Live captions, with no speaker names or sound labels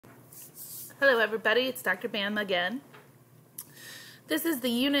Hello everybody, it's Dr. Bam again. This is the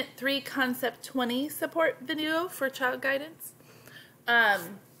Unit 3 Concept 20 support video for child guidance.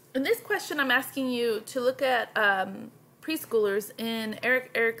 In this question I'm asking you to look at preschoolers in Erik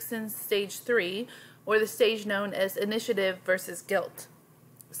Erikson's Stage 3, or the stage known as initiative versus guilt.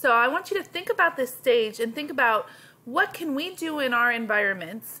 So I want you to think about this stage and think about what can we do in our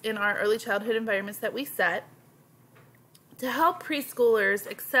environments, in our early childhood environments that we set, to help preschoolers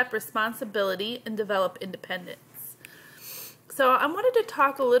accept responsibility and develop independence. So I wanted to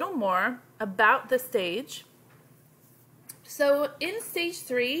talk a little more about the stage. So in Stage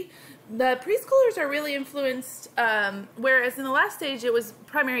 3, the preschoolers are really influenced, whereas in the last stage it was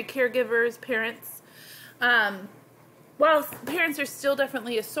primary caregivers, parents. While parents are still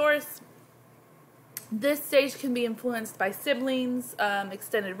definitely a source, this stage can be influenced by siblings,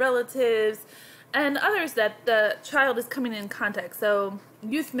 extended relatives, and others that the child is coming in contact. So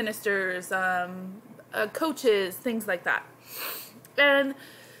youth ministers, coaches, things like that. And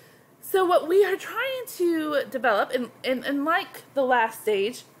so what we are trying to develop, and like the last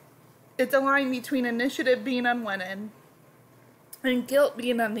stage, it's a line between initiative being on one end and guilt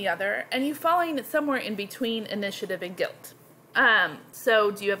being on the other, and you falling somewhere in between initiative and guilt.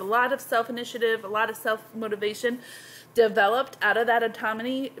 So do you have a lot of self-initiative, a lot of self-motivation developed out of that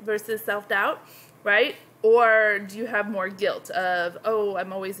autonomy versus self-doubt, right? Or do you have more guilt of, oh,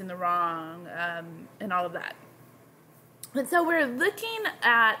 I'm always in the wrong, and all of that? And so we're looking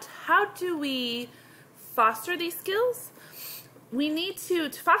at how do we foster these skills. We need to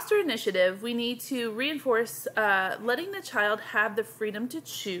foster initiative, we need to reinforce letting the child have the freedom to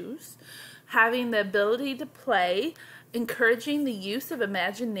choose, having the ability to play, encouraging the use of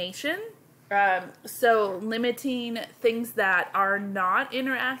imagination, so limiting things that are not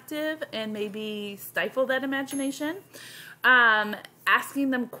interactive and maybe stifle that imagination, asking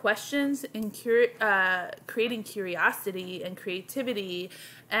them questions and creating curiosity and creativity,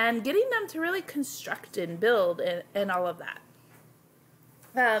 and getting them to really construct and build and all of that.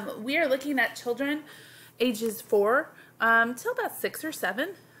 We are looking at children ages 4 till about 6 or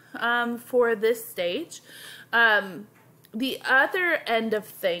 7 for this stage. The other end of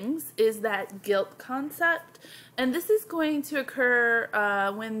things is that guilt concept, and this is going to occur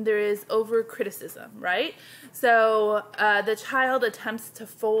when there is over-criticism, right? So the child attempts to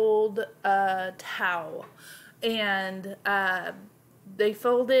fold a towel, and they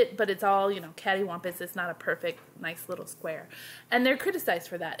fold it, but it's all, cattywampus. It's not a perfect, nice little square. And they're criticized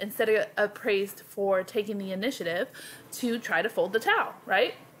for that instead of praised for taking the initiative to try to fold the towel,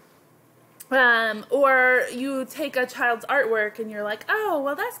 right? Or you take a child's artwork and you're like, oh,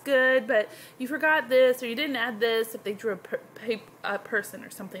 well, that's good, but you forgot this, or you didn't add this if they drew a person or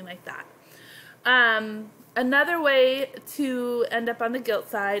something like that. Another way to end up on the guilt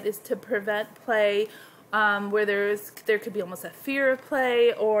side is to prevent play, where there could be almost a fear of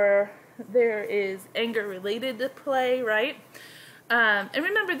play, or there is anger related to play, right? And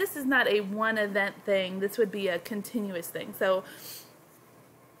remember, this is not a one event thing. This would be a continuous thing. So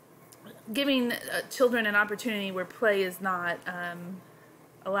giving children an opportunity where play is not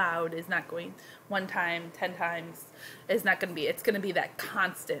allowed is not going one time, 10 times, is not going to be. It's going to be that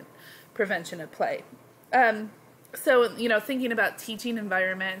constant prevention of play. So, thinking about teaching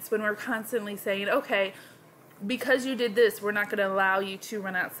environments, when we're constantly saying, okay, because you did this, we're not going to allow you to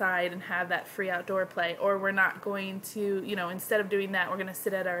run outside and have that free outdoor play, or we're not going to, instead of doing that, we're going to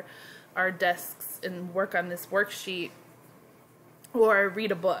sit at our desks and work on this worksheet, or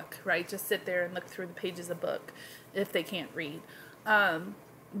read a book, right? Just sit there and look through the pages of a book if they can't read.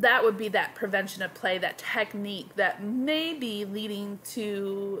 That would be that prevention of play, that technique that may be leading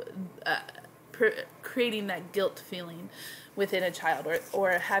to creating that guilt feeling within a child,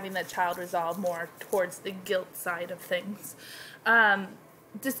 or having that child resolve more towards the guilt side of things.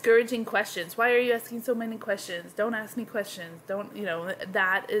 Discouraging questions. Why are you asking so many questions? Don't ask me questions. Don't,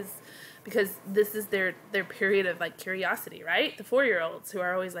 that is because this is their period of curiosity, right? The 4-year-olds who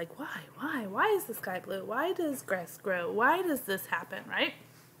are always like, why is the sky blue? Why does grass grow? Why does this happen, right?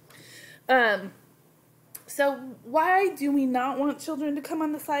 So why do we not want children to come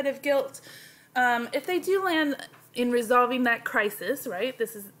on the side of guilt? If they do land in resolving that crisis, right?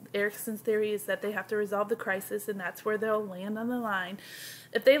 This is Erikson's theory, is that they have to resolve the crisis, and that's where they'll land on the line.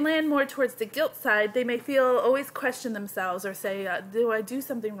 If they land more towards the guilt side, they may always question themselves, or say, do I do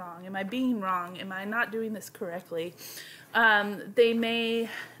something wrong? Am I being wrong? Am I not doing this correctly? They may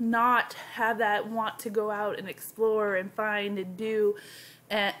not have that want to go out and explore and find and do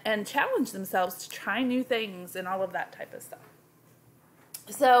and challenge themselves to try new things and all of that type of stuff.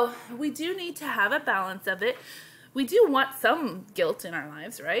 So we do need to have a balance of it. we do want some guilt in our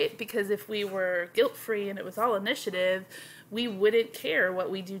lives, right? Because if we were guilt-free and it was all initiative, we wouldn't care what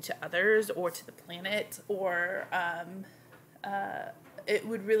we do to others or to the planet, or it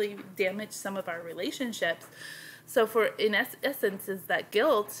would really damage some of our relationships. So in essence, is that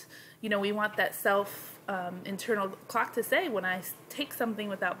guilt, we want that internal clock to say, when I take something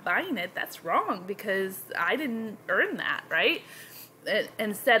without buying it, that's wrong because I didn't earn that, right?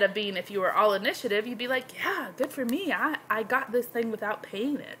 Instead of being, if you were all initiative, you'd be like, yeah, good for me. I got this thing without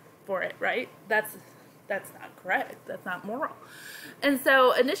paying it for it, right? That's not correct. That's not moral. And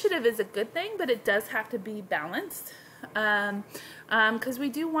so initiative is a good thing, but it does have to be balanced. Because we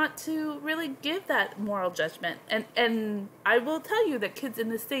do want to really give that moral judgment. And I will tell you that kids in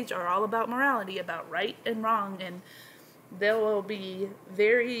this stage are all about morality, about right and wrong, and they will be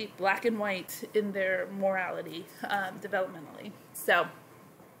very black and white in their morality developmentally. So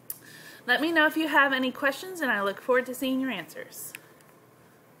let me know if you have any questions, and I look forward to seeing your answers.